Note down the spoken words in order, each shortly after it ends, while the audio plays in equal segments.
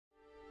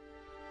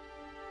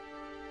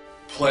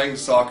Playing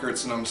soccer at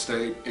Sonoma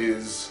State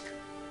is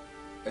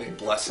a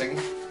blessing,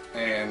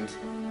 and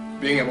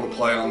being able to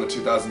play on the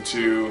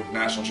 2002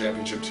 national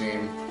championship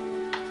team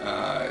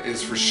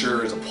is for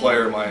sure, as a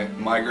player,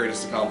 my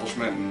greatest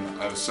accomplishment,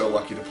 and I was so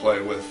lucky to play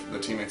with the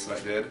teammates that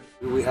I did.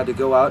 We had to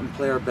go out and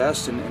play our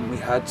best, and we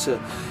had to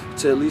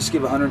at least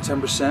give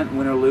 110%,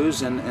 win or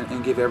lose,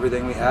 and give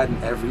everything we had,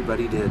 and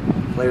everybody did.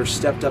 Players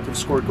stepped up and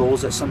scored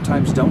goals that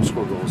sometimes don't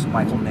score goals.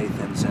 Michael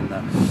Nathans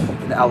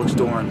and Alex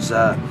Dorns.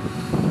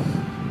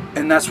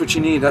 And that's what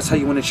you need. That's how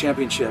you win a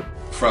championship.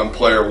 From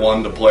player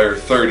 1 to player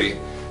 30,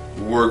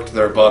 worked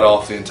their butt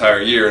off the entire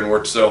year and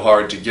worked so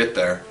hard to get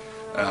there.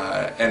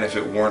 And if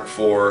it weren't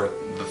for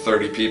the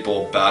 30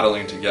 people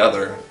battling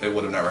together, it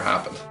would have never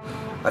happened.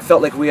 I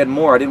felt like we had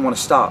more. I didn't want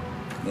to stop.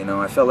 You know,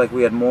 I felt like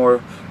we had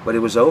more, but it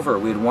was over.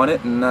 We had won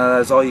it, and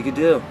that's all you could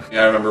do.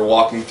 Yeah, I remember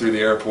walking through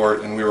the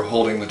airport, and we were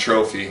holding the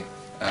trophy,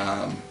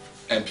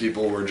 and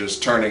people were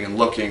just turning and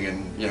looking,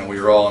 and you know, we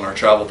were all in our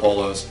travel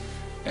polos,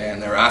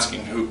 and they were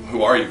asking,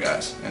 who are you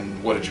guys,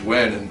 and what did you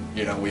win? And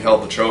you know, we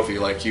held the trophy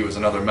like he was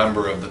another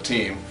member of the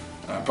team.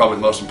 Probably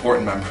the most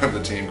important member of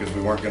the team, because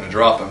we weren't going to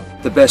drop him.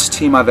 The best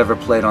team I've ever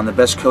played on, the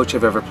best coach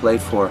I've ever played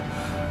for,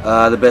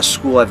 the best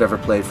school I've ever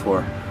played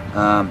for.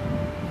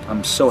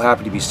 I'm so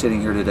happy to be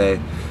sitting here today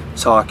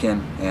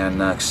talking and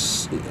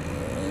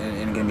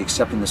going to be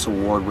accepting this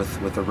award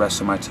with the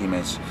rest of my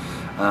teammates.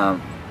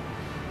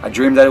 I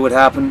dreamed that it would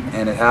happen,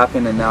 and it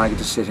happened, and now I get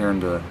to sit here and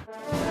do it.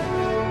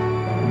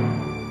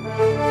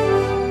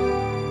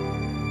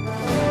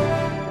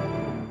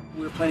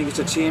 We were playing against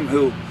a team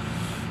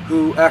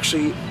who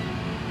actually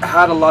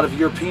had a lot of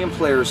European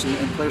players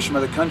and players from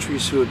other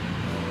countries who had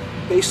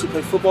basically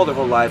played football their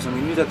whole lives, and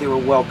we knew that they were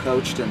well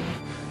coached. And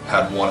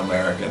had one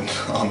American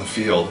on the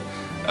field,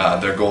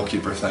 their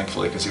goalkeeper,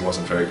 thankfully, because he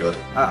wasn't very good.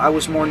 I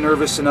was more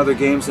nervous in other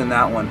games than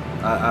that one.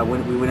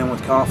 We went in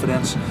with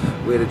confidence.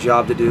 We had a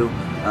job to do.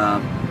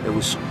 It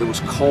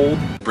was cold.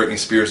 Britney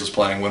Spears was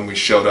playing when we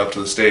showed up to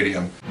the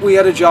stadium. We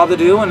had a job to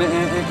do,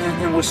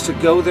 and was to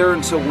go there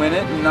and to win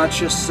it, and not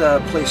just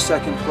play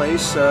second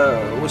place.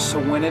 It was to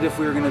win it if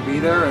we were going to be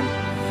there,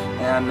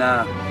 and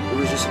it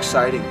was just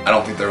exciting. I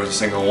don't think there was a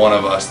single one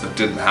of us that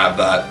didn't have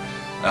that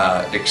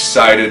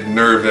excited,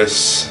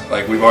 nervous,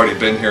 like we've already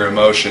been here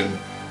emotion,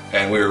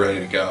 and we were ready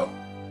to go.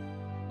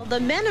 The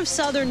men of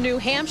Southern New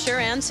Hampshire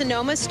and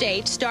Sonoma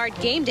State start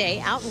game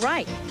day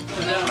outright.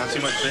 Not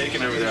too much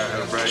bacon over there,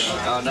 right?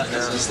 Oh, nothing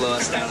that's going to slow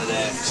us down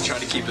today. Just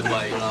trying to keep it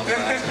light.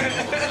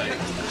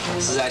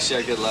 This is actually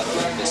our good luck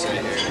breakfast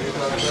right here.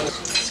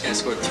 This guy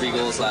scored 3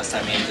 goals last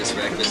time he ate this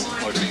breakfast in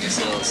Ortegas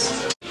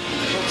Hills.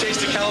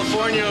 Taste of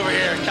California over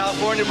here,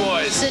 California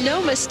boys.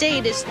 Sonoma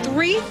State is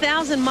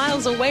 3,000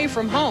 miles away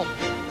from home,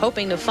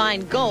 hoping to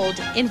find gold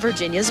in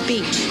Virginia's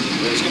beach.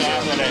 What's going to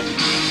happen today?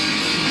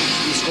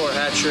 We score a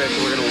hat trick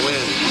and we're going to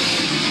win.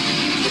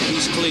 With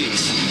these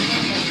cleats.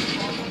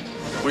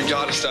 We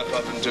got to step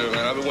up and do it,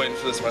 man. I've been waiting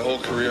for this my whole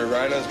career.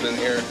 Rhino's been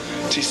here.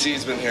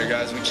 TC's been here,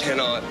 guys. We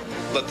cannot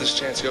let this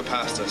chance go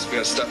past us. We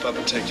got to step up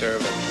and take care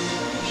of it.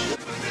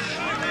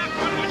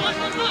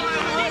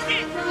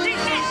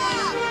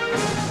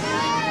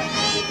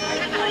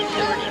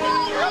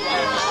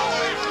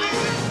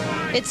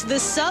 It's the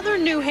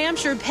Southern New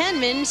Hampshire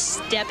Penmen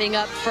stepping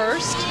up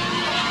first.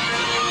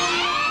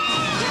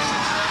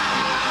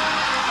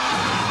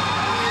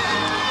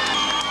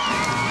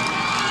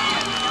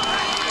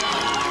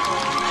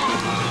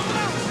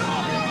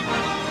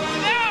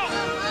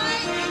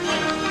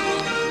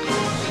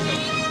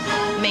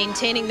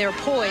 Maintaining their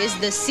poise,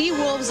 the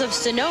Seawolves of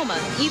Sonoma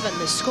even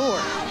the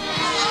score.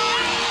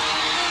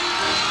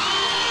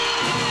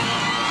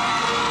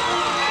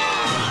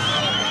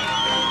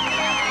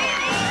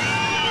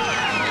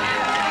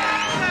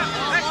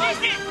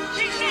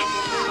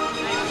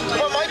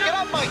 Come on, Mike, get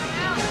up, Mike.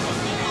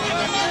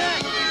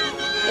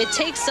 It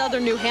takes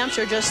Southern New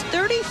Hampshire just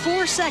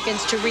 34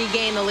 seconds to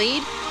regain the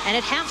lead, and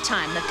at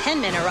halftime, the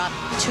Penmen are up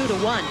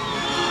 2-1.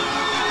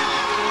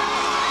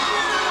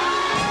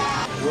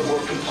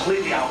 We're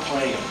completely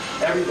outplaying them.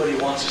 Everybody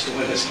wants us to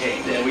win this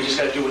game, and we just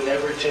got to do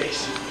whatever it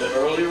takes. The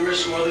earlier we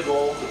score the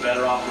goal, the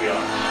better off we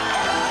are.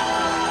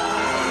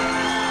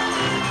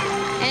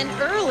 And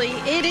early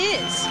it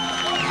is.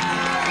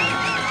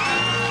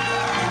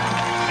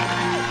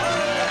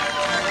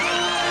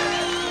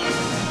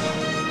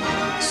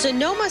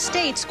 Sonoma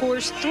State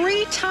scores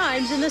 3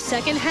 times in the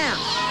second half.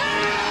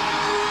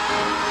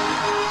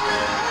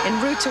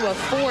 En route to a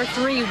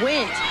 4-3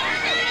 win.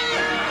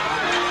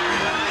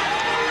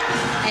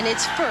 And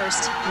its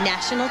first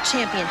national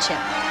championship.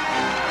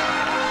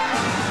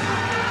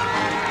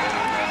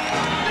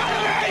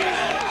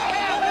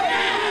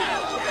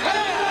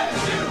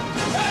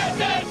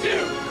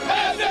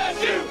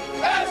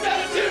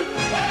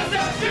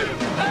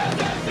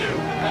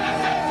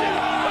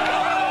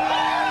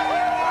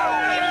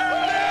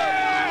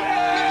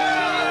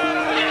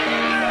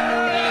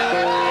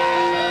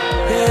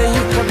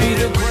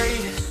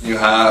 You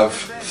have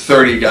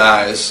 30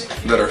 guys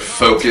that are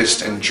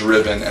focused and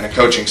driven, and a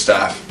coaching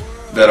staff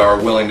that are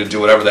willing to do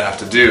whatever they have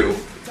to do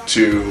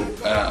to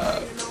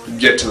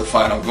get to the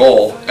final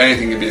goal,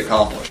 anything can be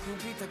accomplished.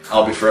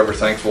 I'll be forever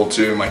thankful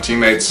to my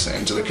teammates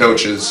and to the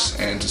coaches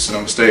and to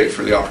Sonoma State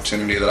for the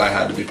opportunity that I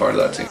had to be part of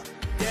that team.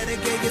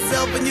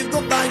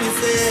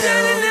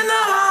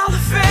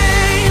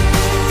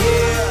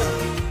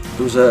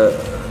 It was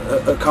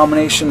a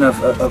combination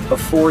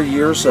of 4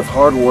 years of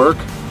hard work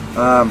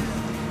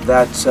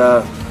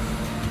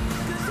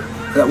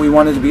that we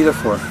wanted to be there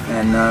for,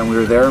 and we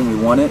were there and we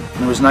won it.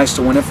 And it was nice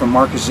to win it from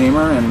Marcus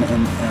Ziemer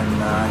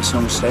and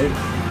Sonoma State.